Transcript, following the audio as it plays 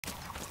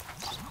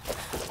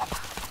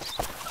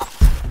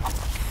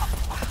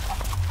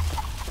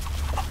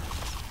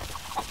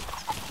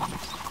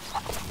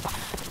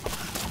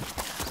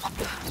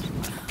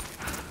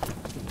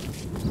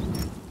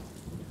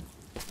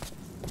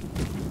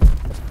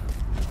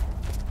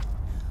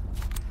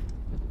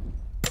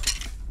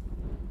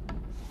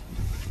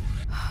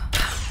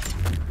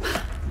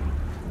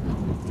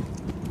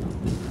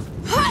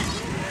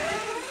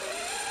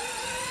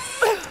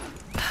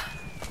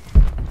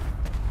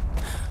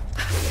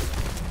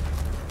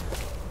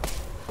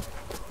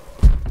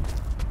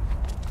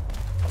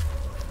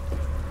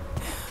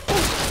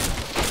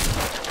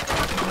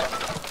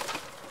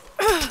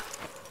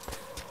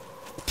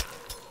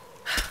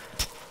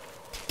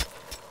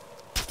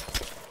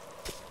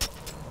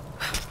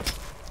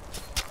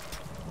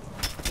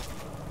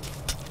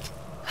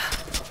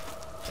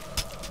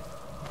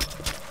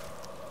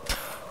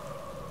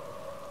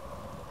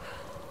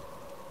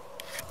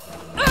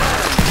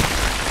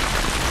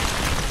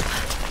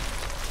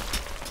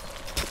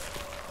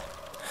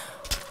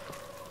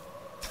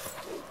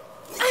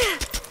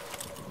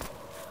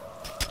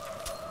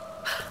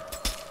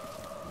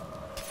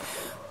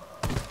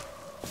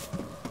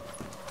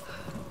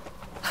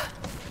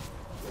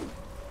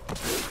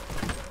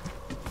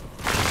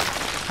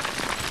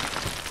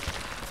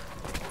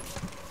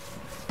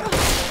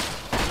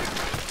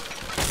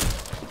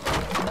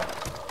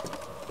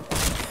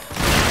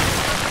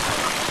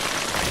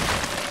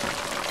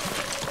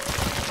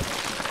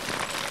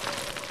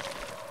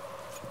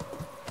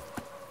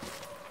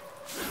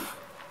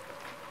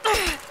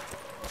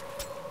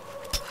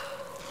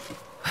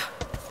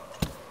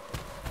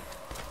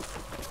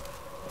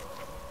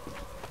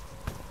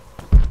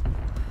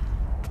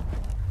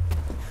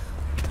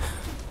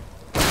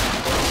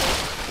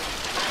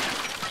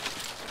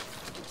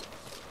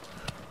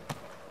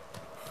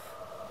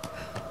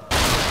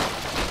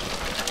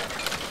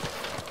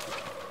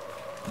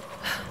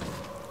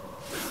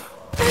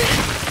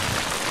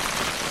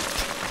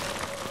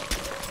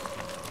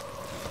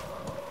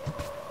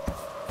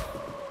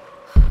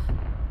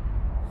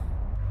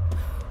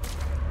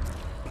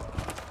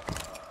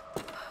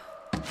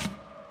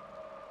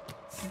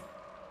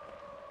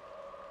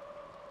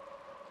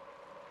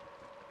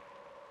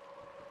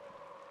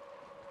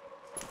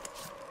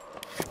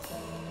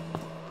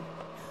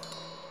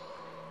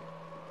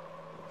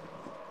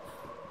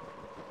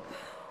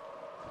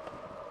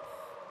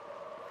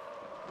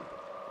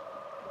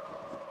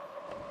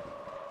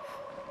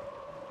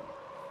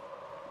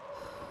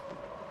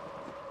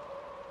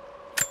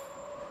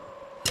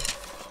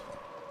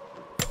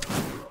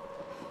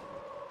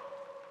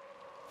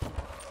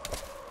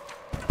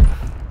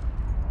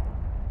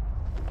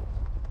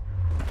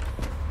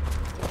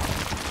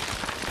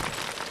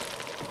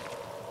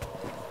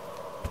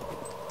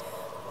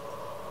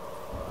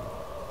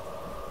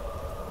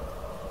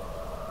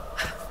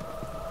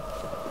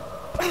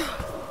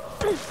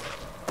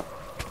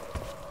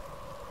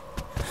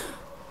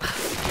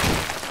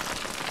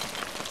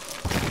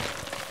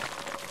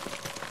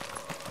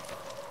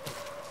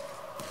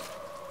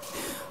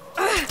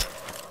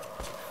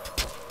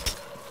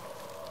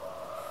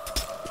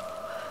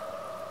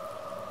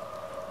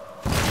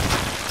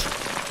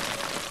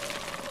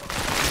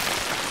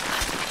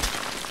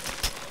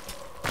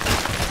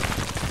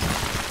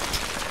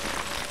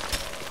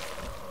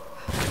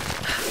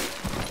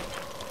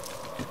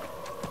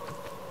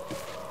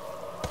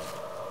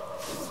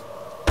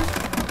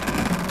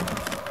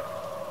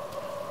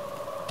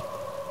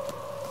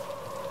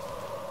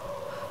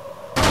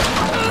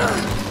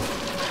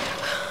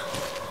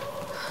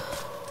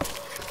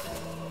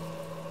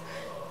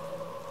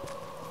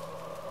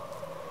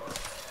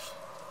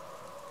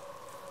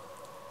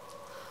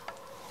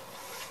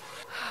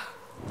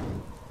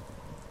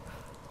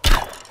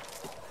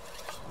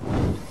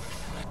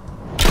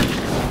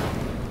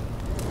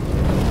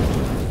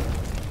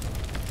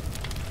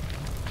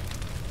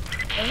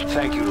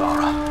Thank you,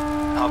 Lara.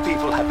 Our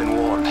people have been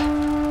warned.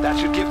 That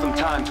should give them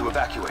time to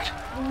evacuate.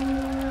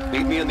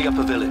 Meet me in the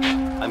upper village.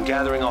 I'm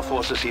gathering our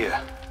forces here.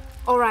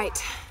 All right.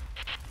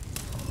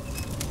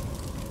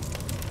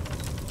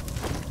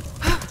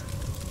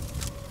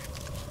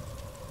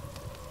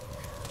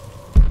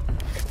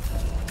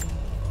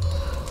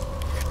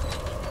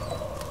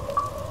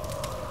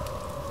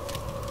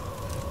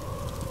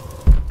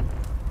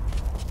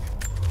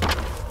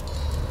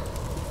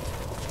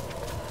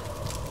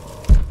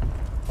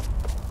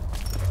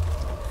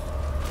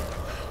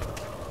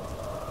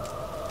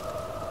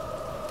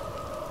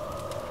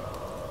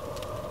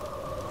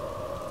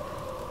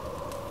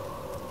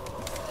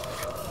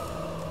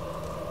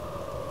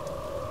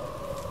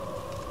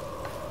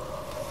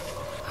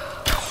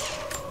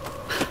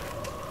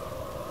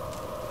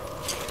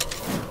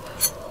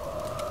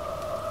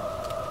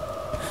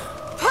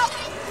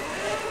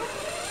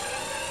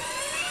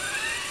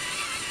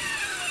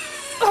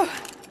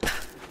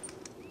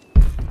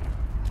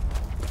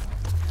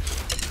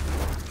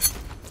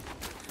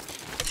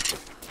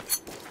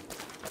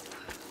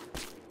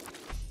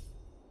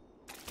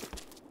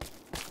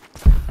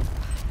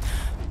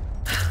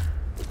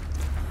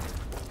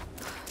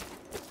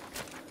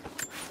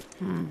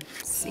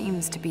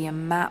 Seems to be a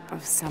map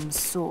of some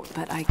sort,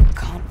 but I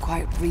can't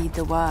quite read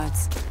the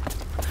words.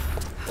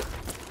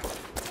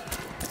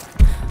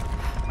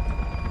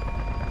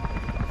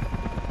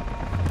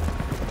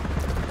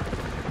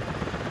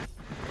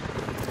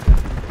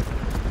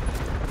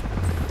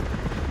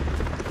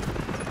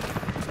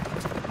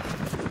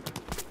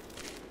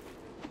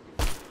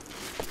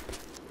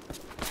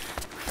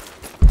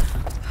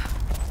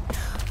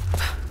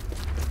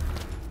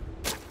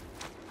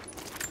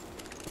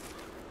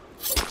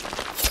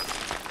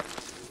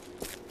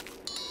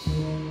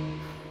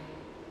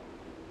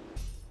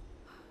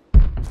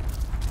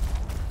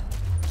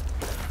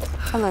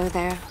 Hello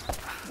there.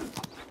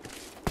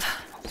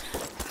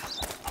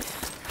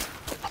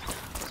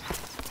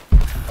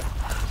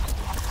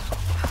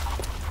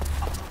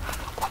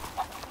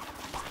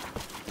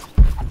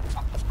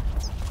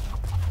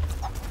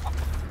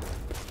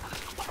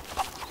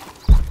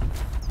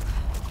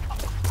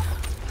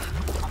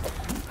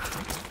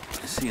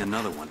 I see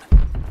another one.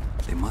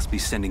 They must be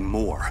sending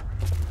more.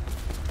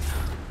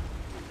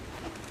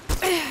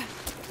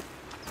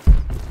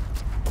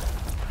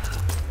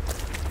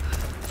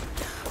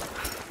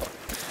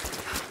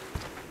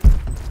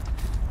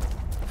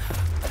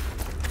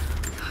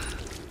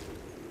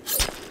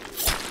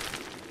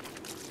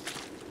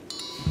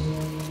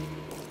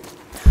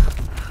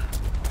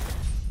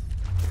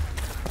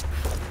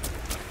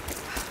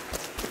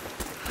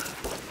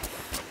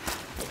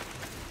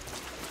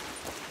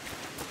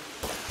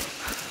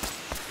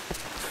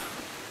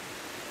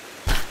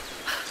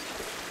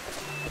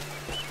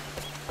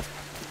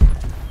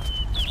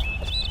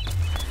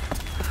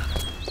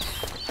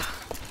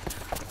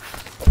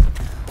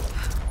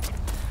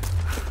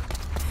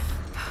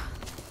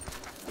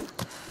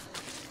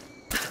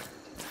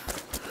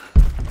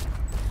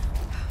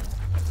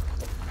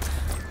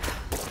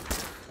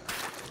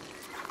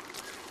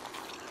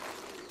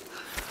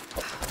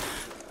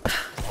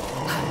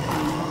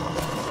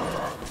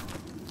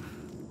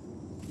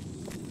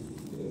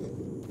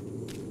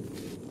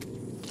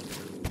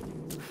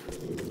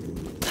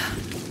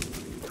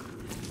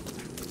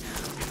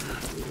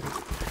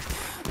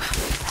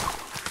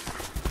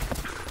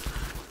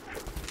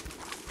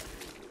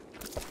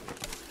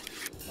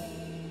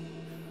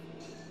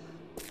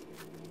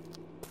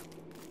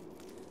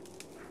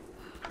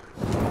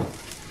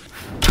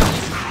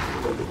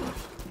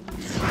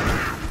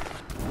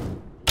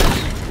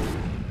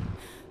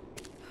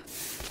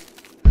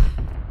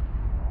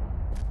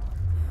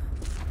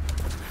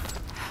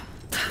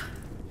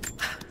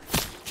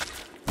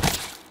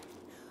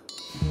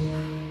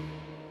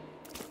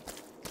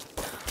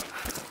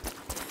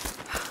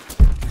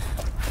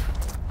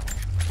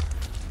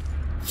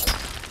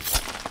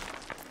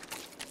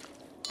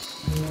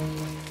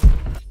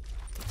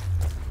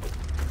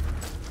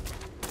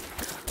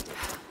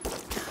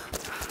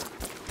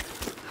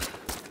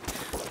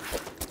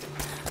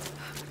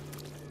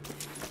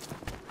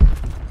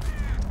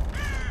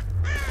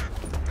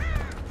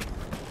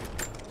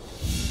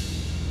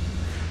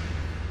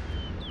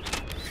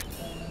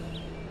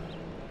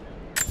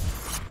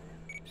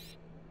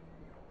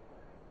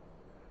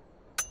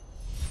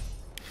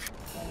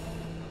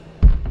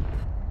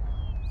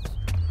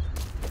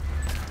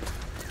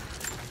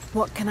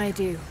 What can I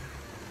do?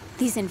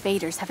 These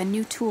invaders have a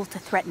new tool to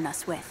threaten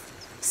us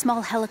with.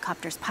 Small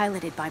helicopters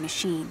piloted by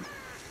machine.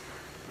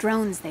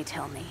 Drones, they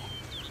tell me.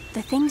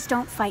 The things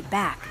don't fight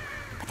back,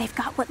 but they've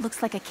got what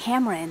looks like a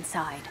camera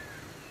inside.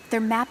 They're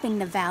mapping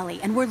the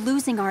valley, and we're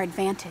losing our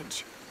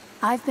advantage.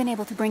 I've been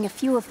able to bring a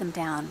few of them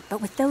down,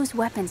 but with those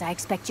weapons, I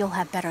expect you'll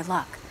have better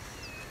luck.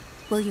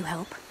 Will you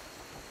help?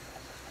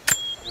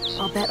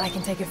 I'll bet I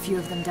can take a few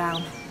of them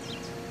down.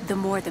 The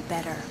more the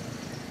better.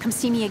 Come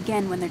see me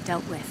again when they're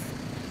dealt with.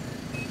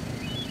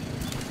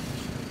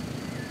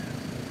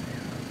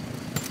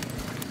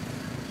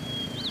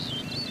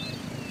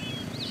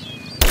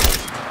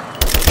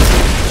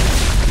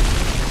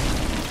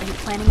 Are you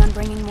planning on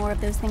bringing more of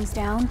those things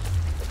down?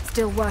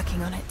 Still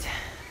working on it,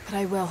 but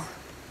I will.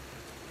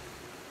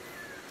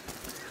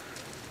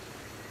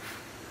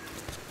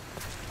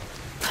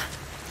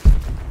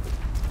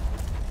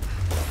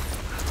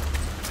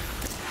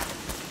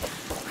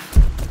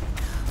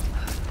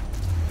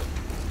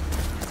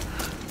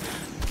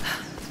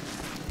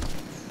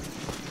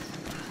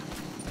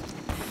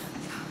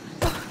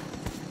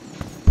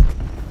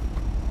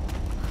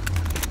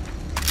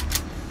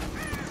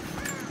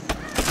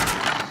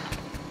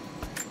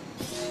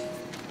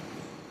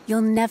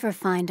 You'll never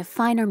find a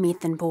finer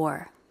meat than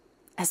boar.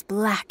 As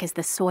black as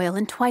the soil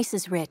and twice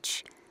as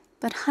rich.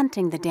 But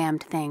hunting the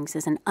damned things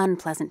is an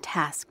unpleasant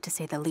task, to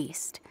say the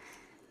least.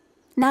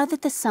 Now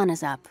that the sun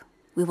is up,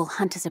 we will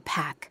hunt as a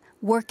pack,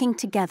 working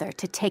together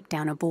to take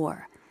down a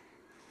boar.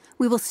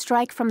 We will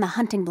strike from the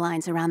hunting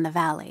blinds around the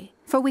valley,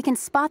 for we can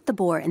spot the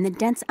boar in the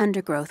dense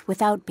undergrowth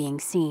without being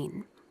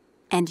seen.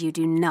 And you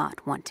do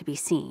not want to be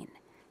seen.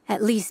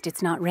 At least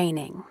it's not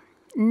raining.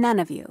 None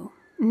of you,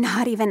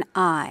 not even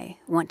I,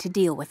 want to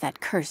deal with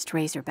that cursed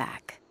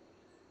razorback.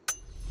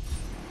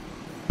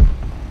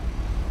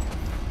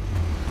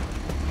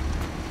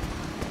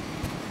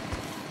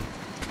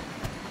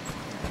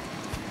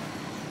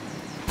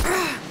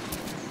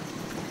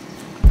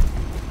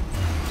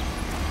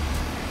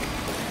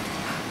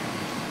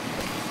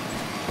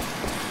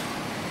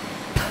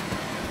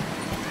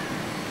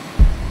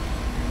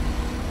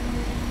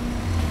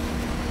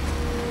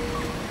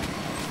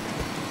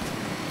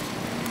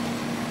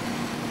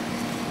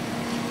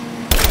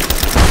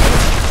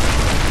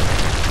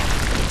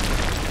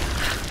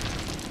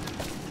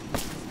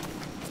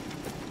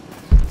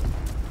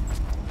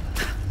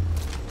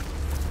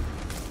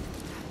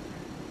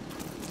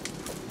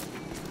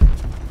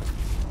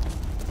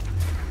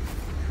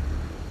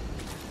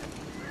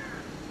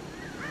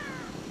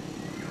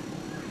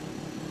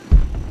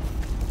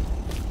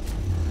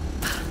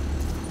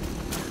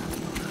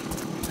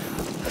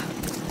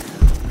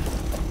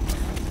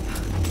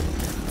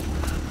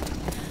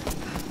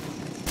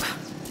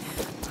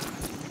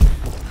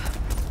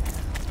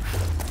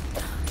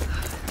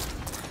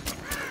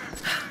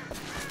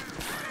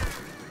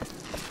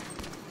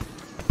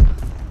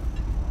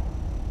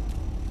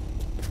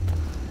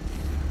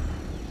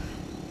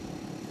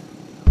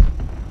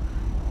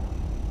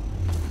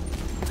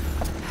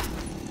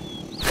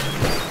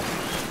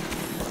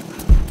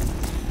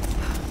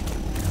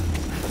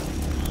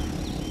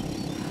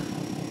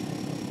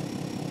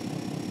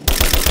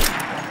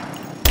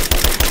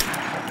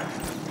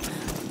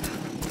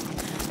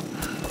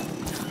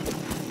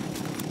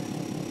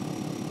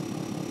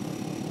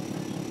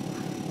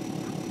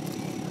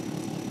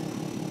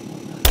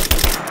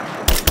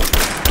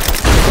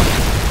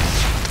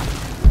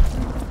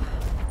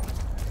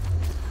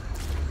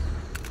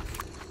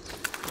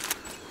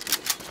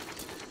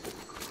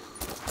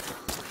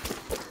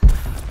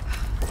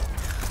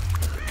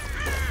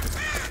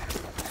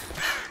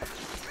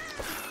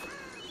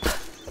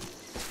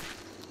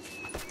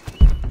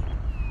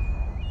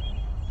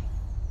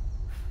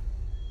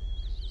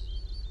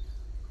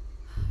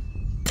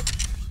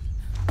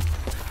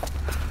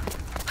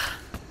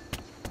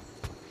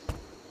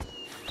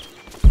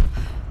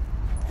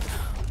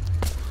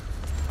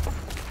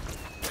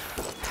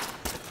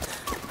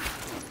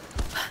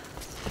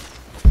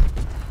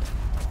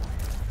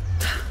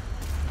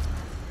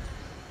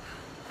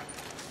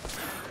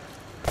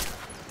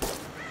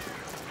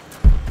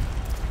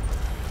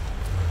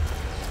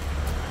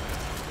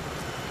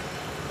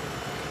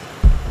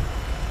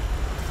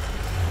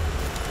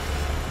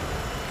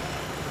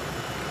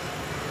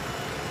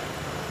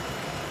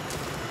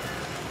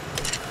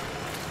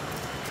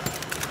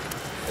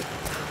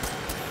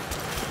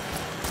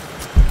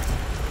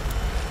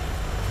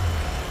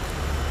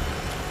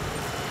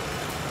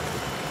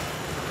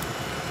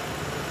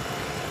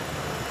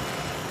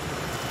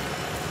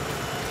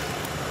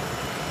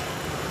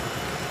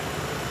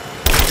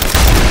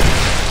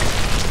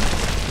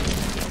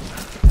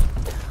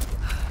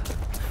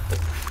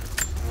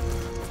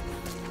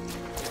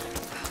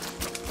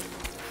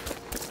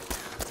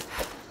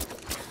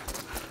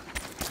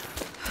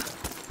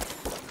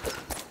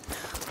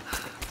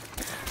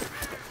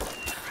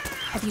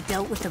 Have you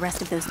dealt with the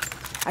rest of those?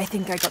 I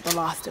think I got the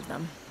last of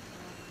them.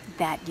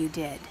 That you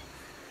did.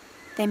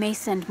 They may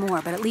send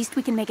more, but at least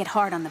we can make it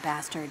hard on the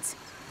bastards.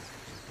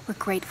 We're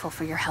grateful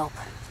for your help.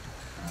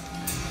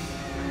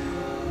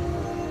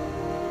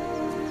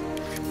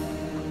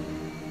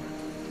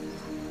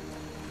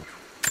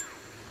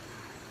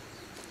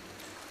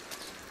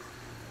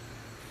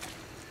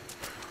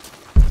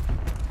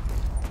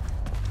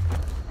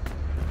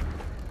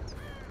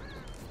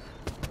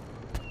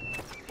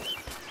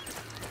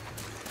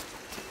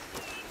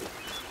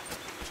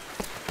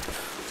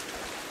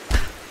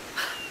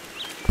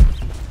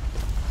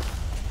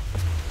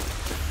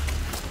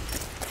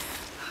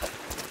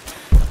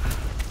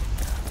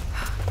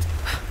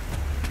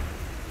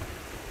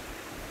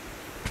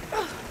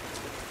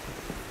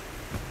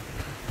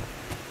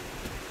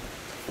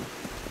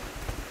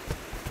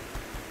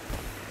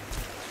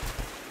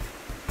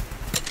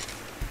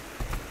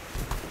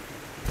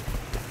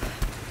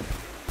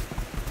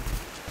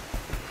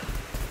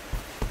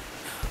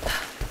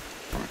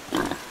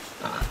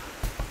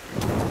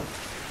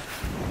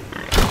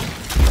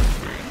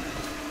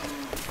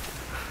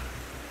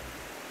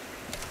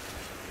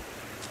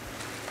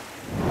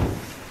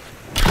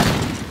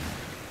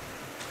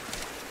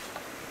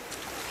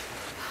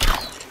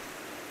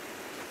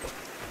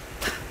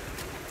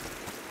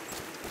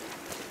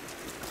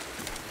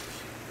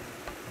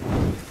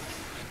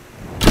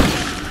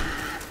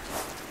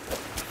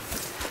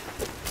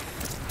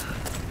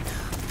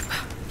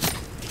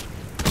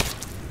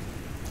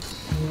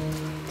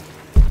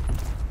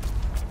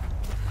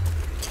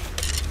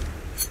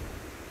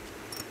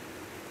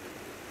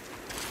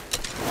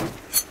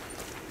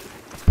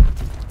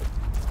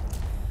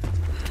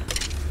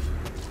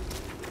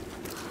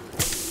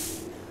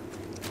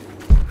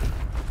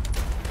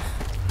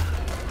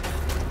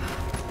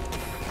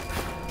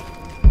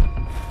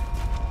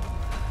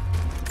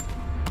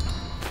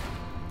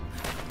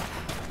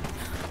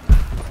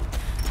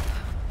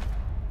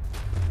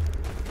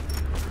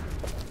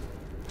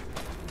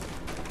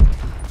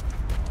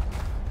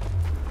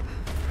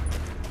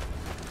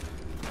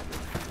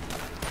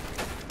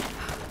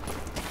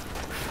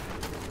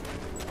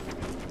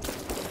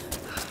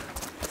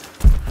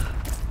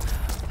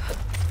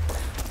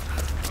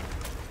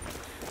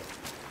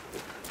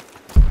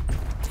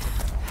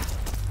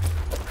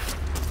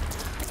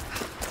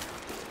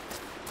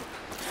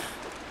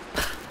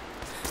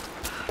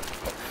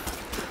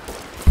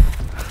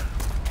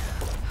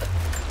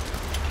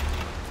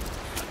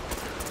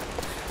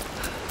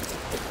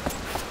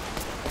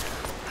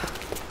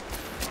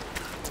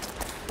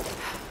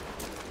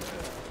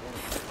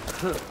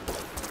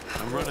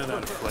 I'm running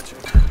out of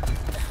fletching.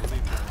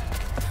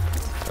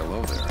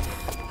 Hello there.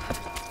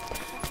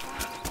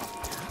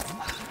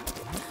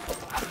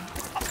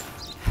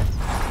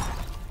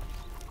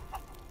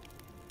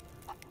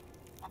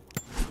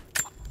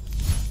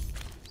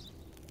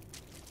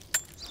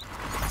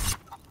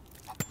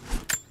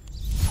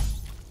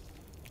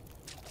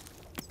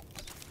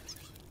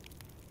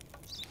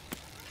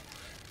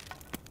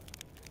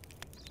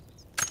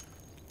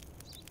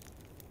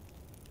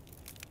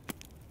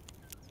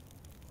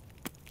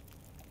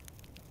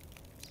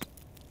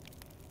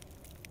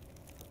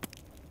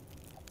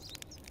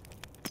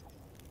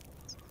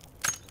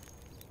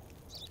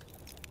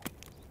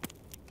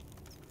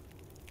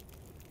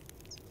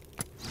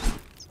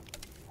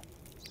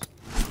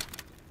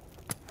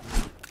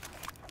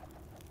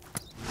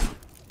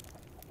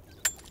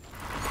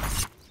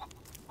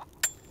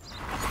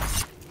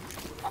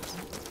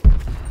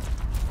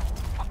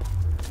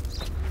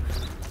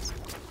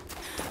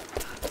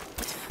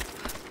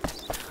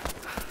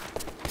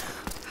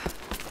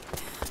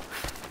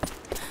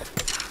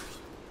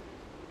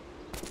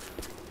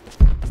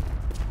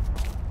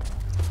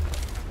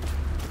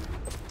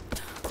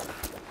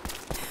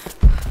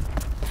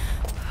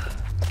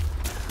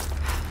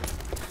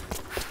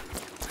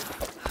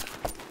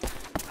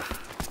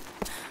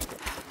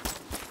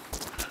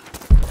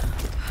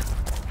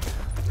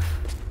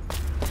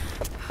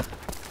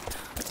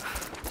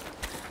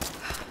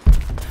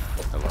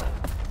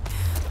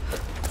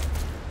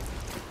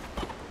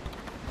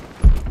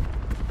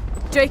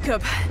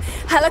 Jacob,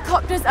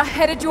 helicopters are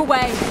headed your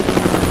way.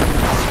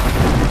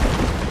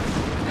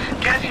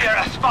 Get here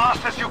as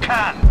fast as you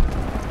can!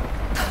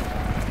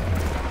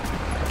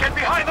 Get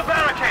behind the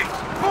barricades!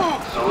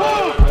 Move!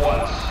 Surrender Move!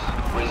 once.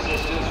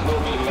 Resistance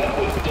will be met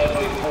with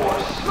deadly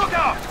force. Look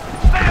out!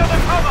 Stay under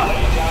cover!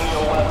 Lay down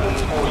your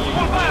weapons or you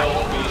Pull back!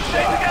 will be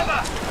Stay shot. together!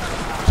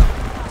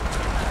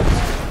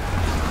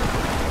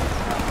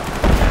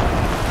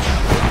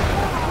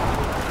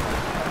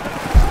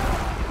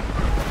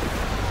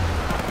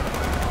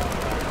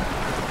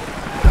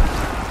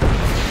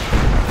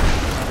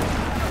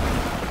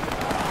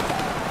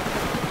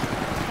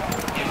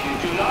 If you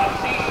do not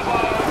cease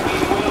fire, we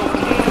will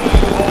kill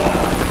you all.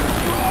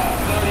 You have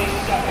 30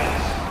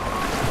 seconds.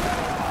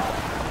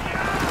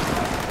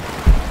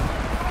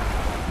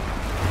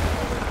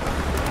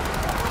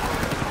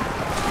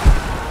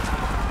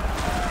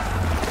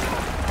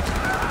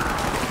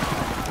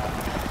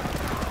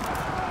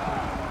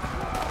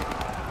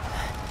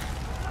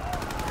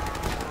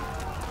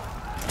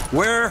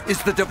 Where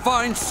is the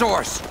divine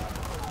source?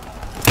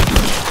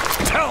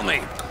 Tell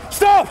me!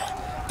 Stop!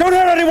 Don't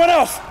hurt anyone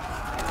else!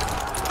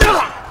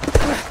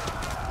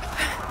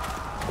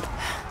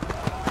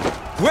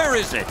 Where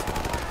is it?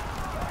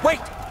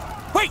 Wait!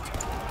 Wait!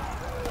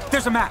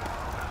 There's a map.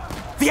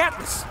 The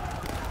Atlas.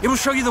 It will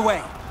show you the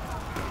way.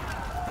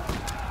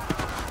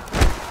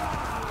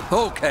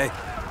 Okay.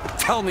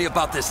 Tell me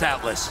about this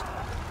Atlas.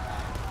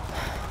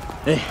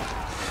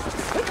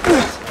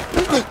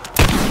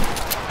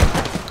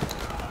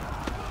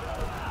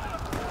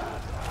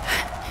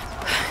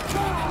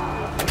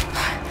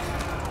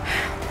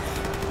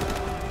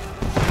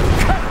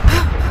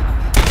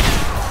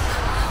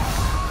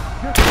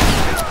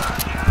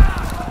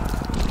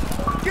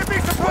 Give me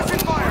suppressing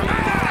fire!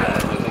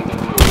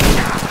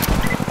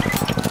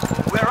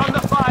 We're under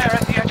fire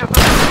at the edge of the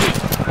valley.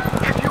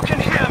 If you can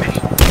hear me,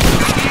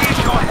 we need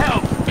your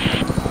help!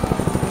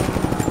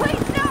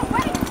 Wait, no,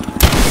 wait!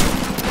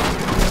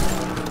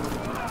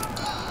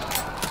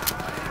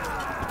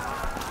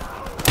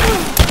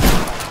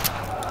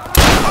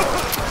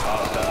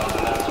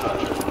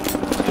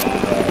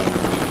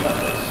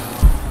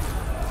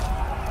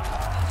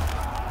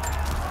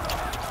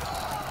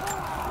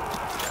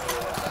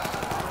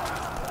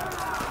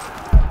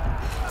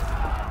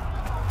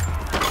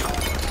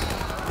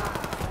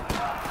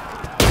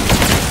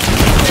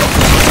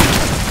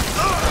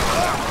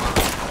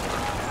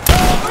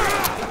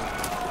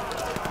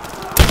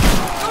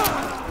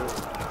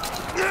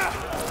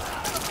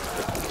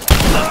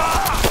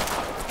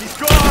 He's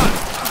gone!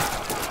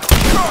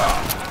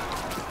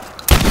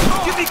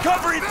 Give me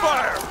covering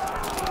fire!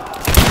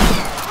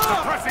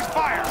 Suppressing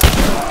fire!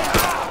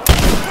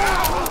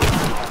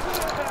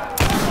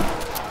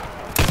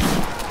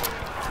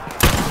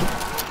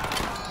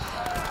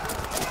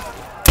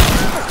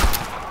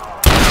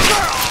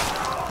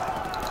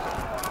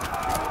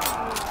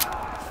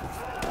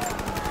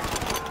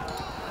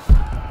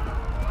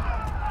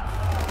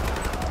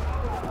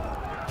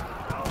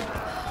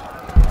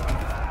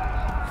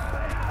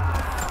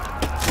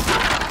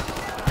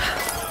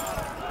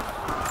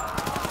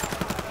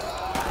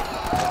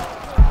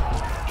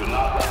 Do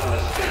not let them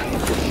escape.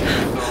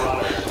 Shoot the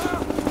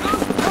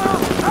runners.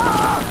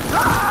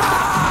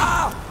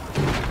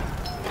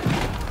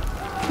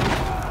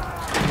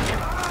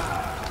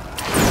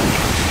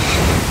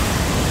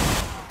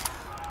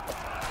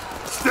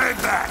 Stand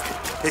back!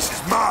 This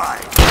is mine!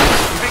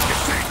 Make a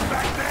safe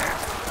back there!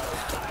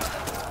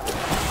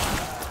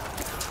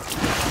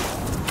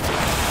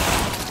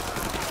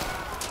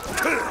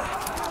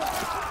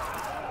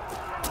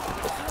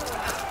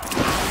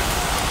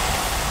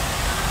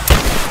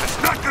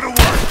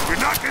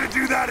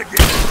 that again!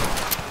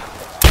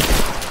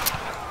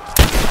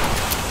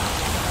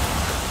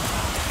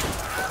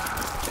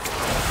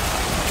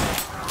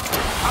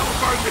 I will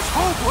burn this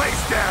whole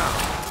place down!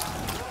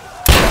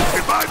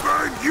 If I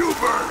burn, you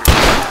burn!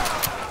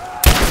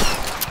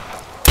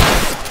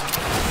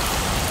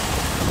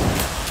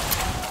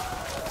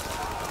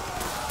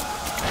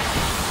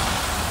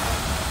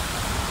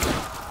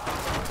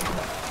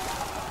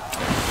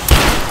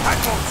 That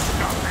won't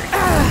stop me!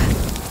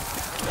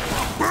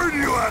 I'll burn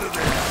you out of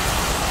there!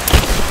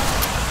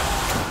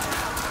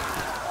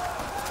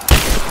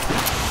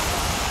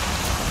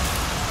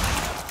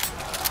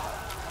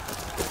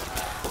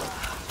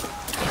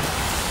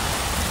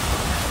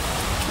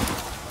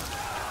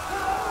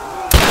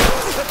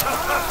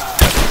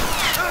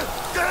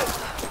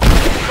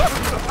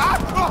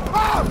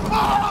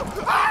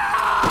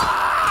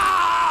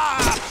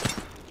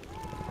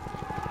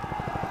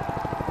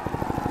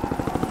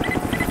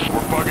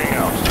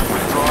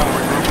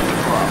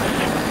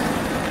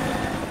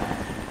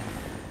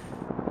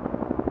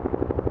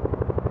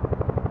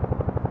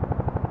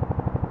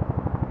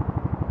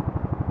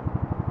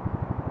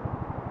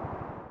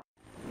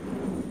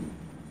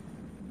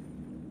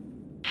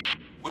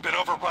 We've been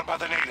overrun by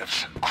the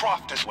natives.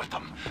 Croft is with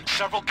them.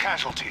 Several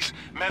casualties.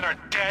 Men are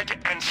dead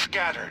and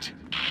scattered.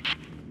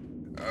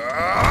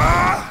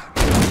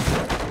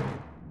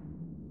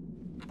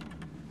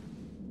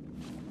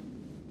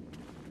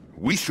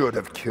 We should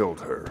have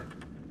killed her.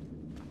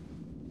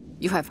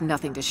 You have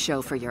nothing to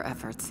show for your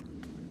efforts.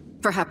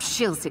 Perhaps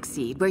she'll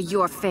succeed where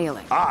you're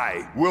failing.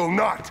 I will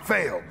not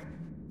fail!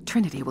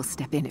 Trinity will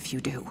step in if you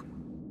do.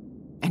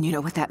 And you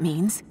know what that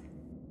means?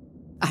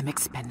 I'm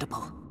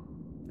expendable.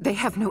 They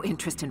have no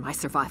interest in my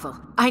survival.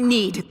 I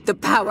need the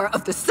power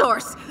of the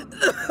Source!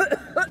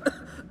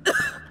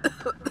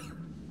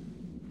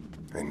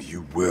 And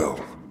you will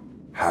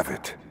have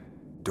it.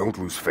 Don't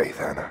lose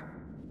faith, Anna.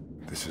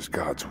 This is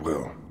God's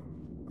will.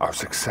 Our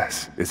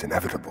success is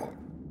inevitable.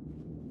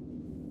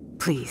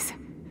 Please,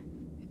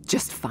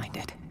 just find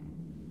it.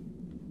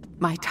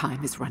 My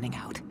time is running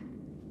out.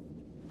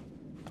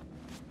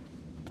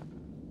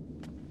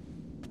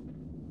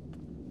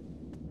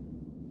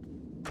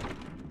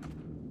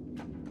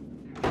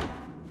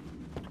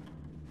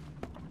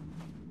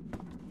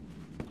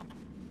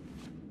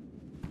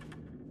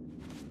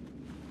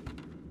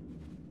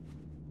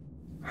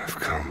 I've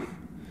come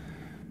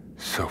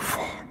so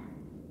far.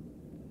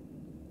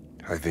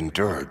 I've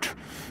endured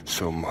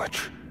so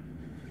much.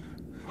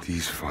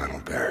 These final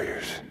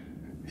barriers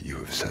you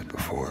have set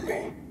before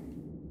me.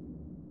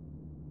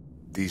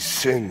 These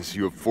sins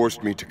you have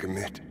forced me to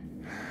commit,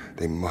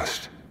 they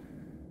must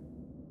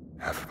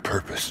have a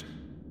purpose.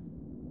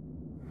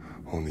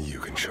 Only you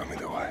can show me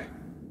the way.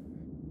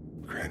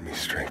 Grant me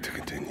strength to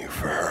continue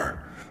for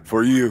her,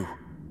 for you,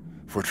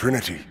 for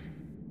Trinity.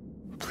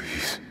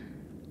 Please.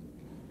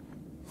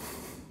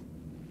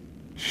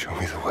 Show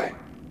me the way.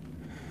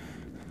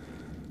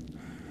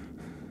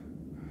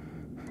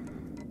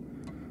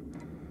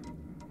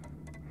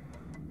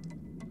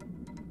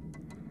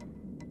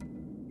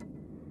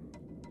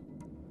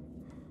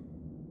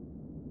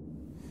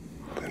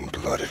 Then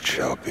blood it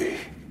shall be.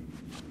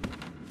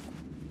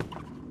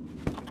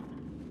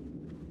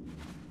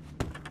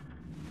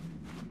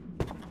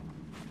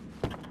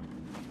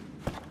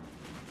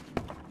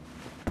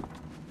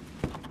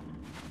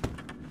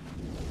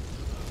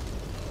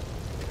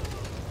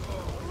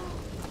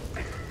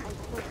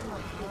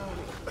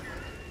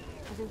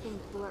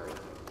 Everything's blurry.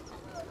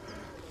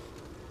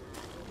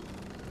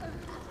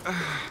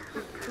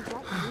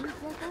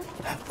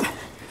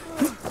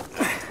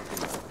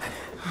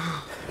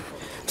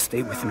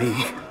 Stay with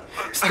me.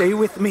 Stay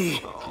with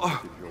me.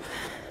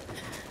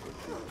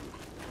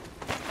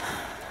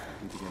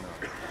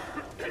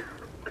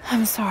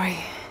 I'm sorry.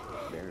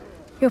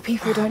 Your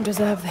people don't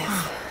deserve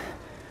this.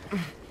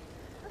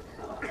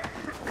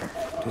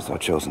 It is our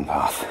chosen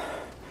path.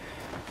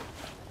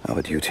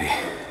 Our duty.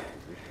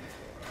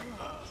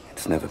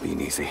 It's never been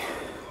easy.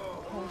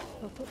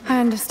 I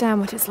understand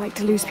what it's like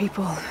to lose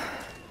people.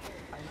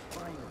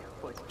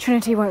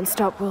 Trinity won't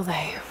stop, will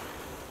they?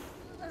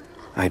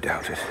 I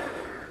doubt it.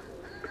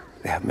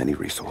 They have many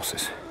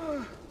resources.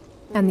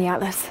 And the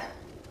Atlas?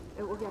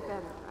 It will get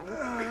better,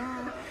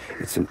 right?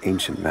 It's an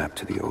ancient map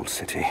to the old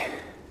city.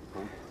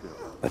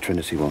 But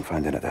Trinity won't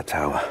find it at that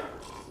tower.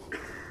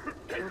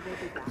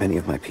 Many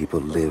of my people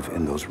live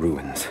in those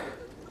ruins.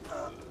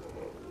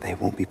 They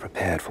won't be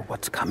prepared for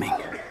what's coming.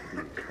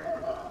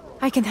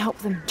 I can help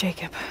them,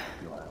 Jacob.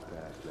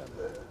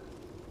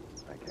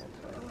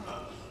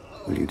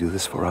 Will you do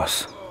this for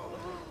us?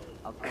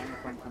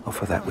 Or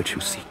for that which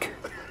you seek?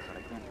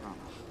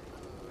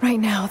 Right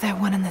now, they're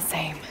one and the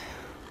same.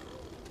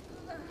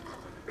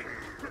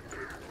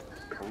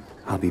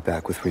 I'll be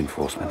back with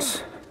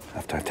reinforcements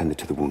after I've tended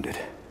to the wounded.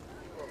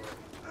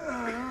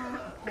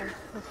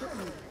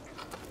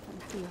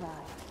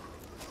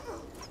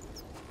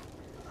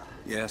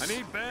 Yes? I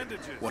need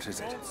bandages. What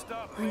is it?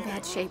 We're in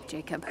bad shape,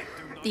 Jacob.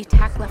 The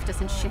attack left us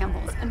in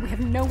shambles, and we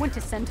have no one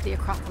to send to the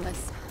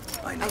Acropolis.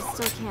 I know. I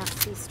still can't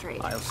see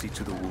straight. I'll see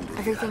to the wounded.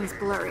 Everything's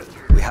blurry.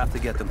 We have to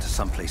get them to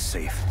someplace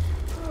safe.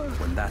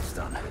 When that's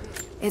done,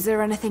 Is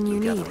there anything you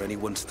need? gather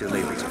anyone still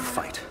able to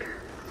fight.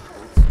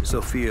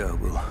 Sophia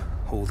will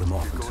hold them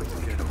off until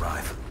we can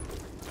arrive.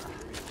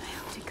 I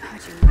hope to God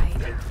you're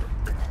right.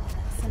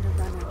 Send a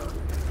runner.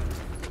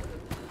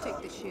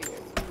 Take the shoes.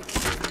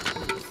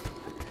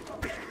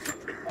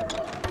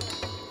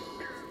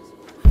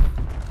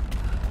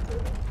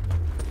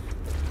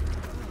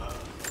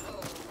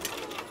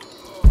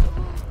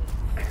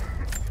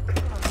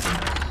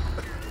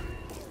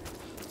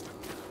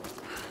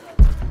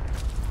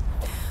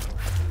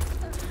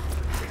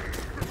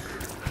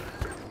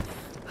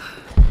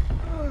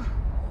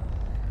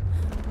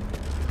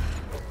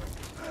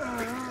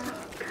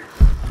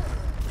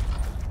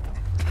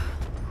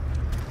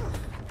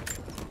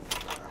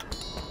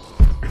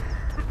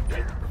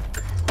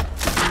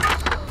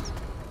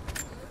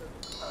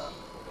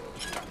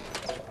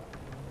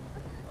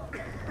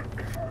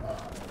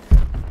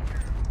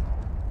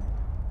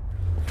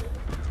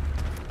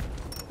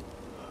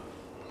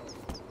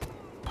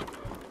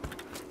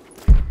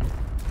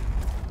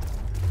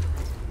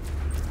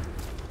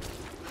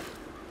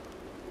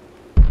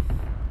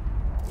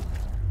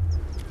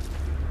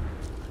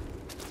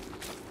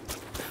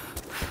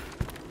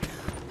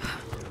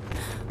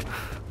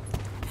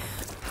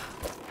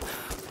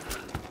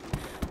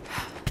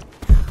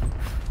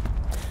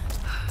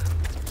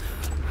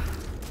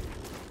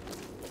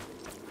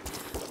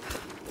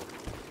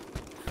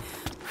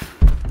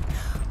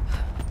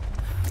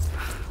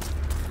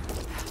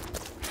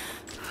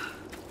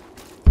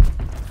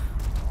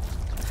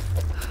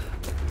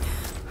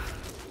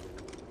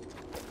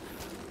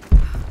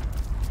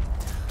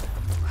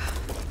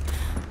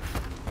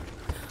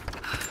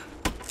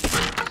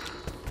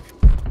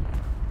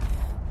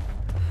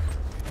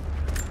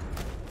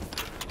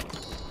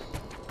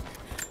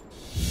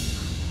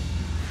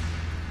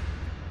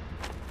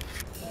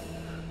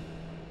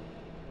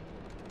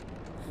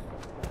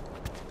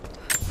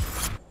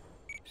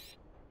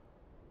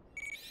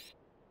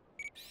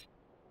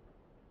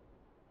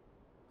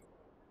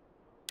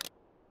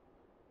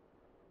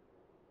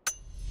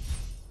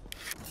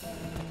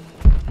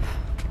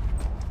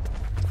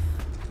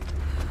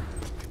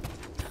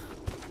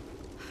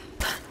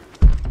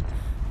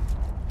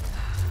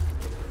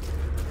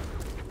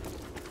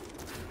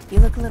 You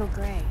look a little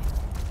gray.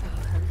 Are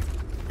you hurt?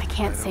 I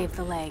can't save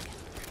the leg.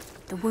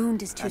 The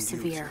wound is too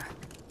severe.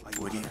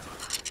 What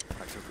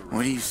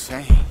are you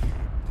saying?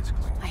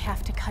 I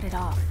have to cut it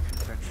off.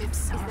 I'm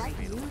sorry. Is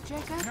that you,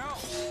 Jacob? No!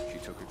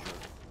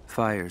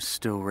 Fires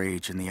still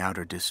rage in the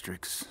outer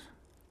districts.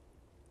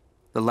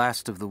 The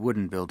last of the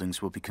wooden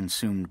buildings will be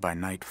consumed by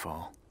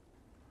nightfall.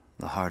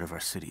 The heart of our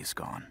city is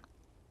gone,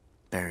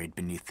 buried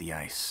beneath the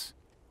ice.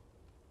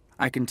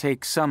 I can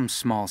take some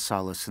small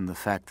solace in the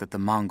fact that the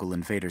Mongol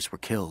invaders were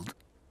killed,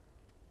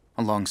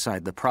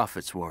 alongside the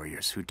Prophet's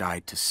warriors who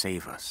died to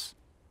save us.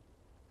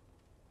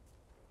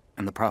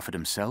 And the Prophet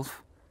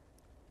himself?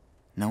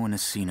 No one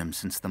has seen him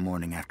since the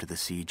morning after the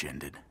siege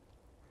ended.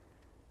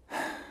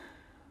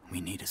 We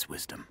need his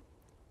wisdom.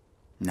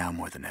 Now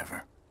more than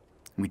ever.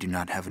 We do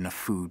not have enough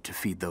food to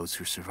feed those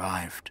who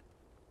survived.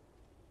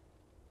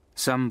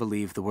 Some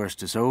believe the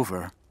worst is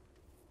over,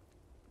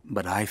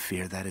 but I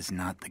fear that is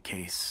not the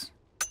case.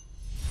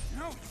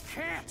 No, you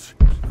can't!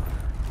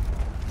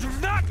 You're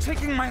not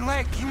taking my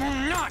leg! You will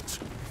not!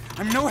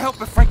 I'm no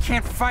help if I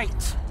can't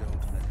fight!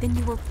 Then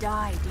you will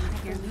die, do you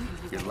hear me?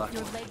 You're lucky.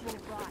 Your leg will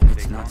rot.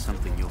 It's not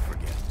something you'll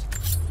forget.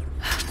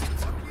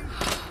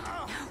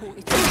 No,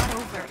 it's not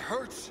over. It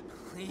hurts!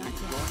 Not yet.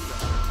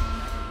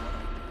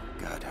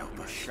 God help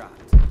us. Shot.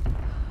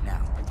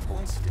 Now,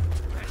 hold still.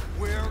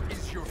 Where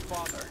is your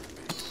father?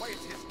 Why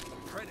is his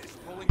apprentice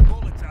pulling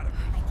bullets out of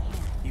me?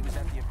 He was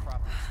at the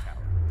Acropolis Tower.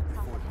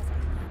 Prophet has a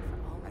plan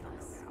for all of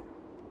us.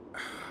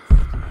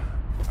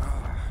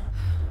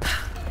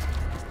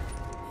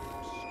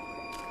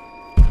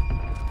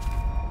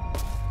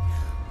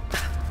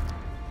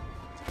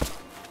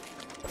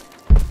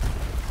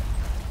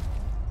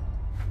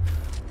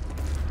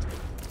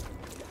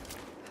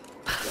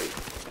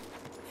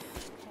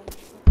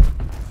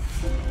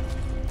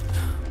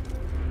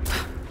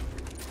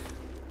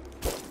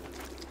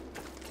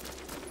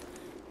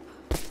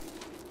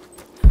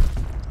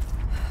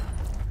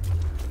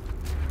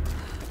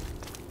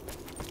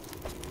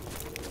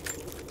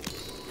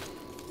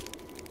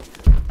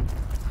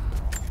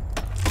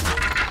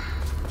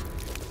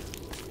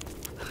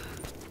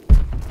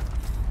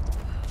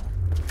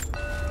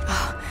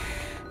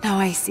 Now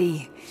I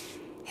see.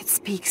 It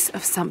speaks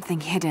of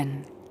something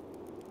hidden.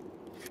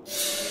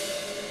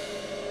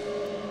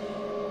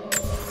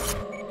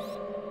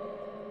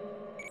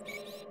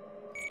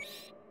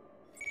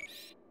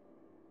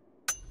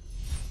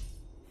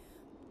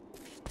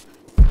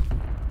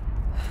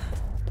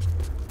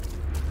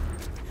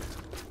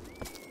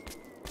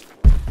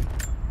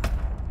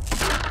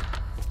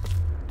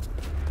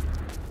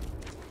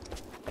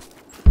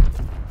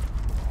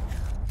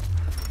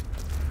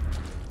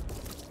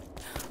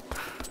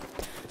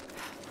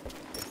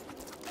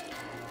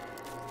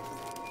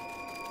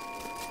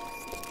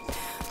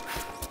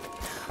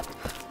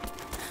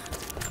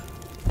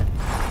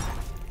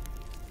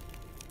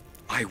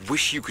 I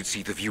wish you could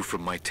see the view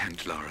from my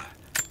tent, Lara.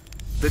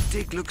 The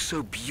dig looks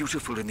so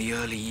beautiful in the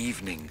early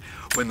evening,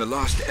 when the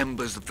last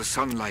embers of the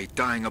sunlight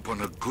dying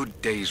upon a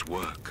good day's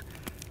work.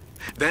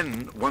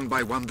 Then, one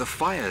by one, the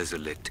fires are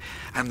lit,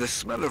 and the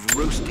smell of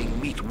roasting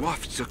meat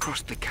wafts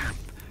across the camp.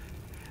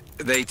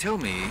 They tell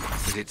me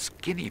that it's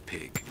guinea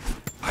pig.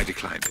 I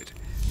declined it.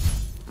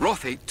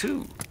 Roth ate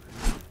too.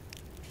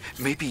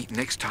 Maybe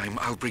next time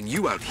I'll bring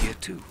you out here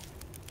too.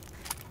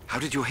 How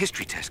did your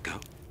history test go?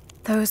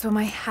 Those were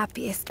my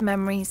happiest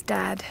memories,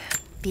 Dad.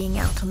 Being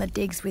out on the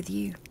digs with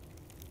you.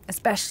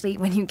 Especially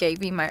when you gave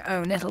me my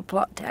own little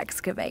plot to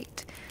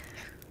excavate.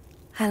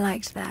 I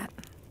liked that.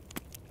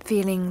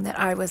 Feeling that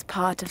I was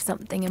part of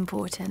something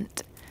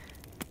important.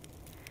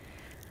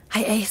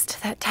 I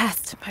aced that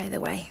test, by the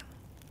way.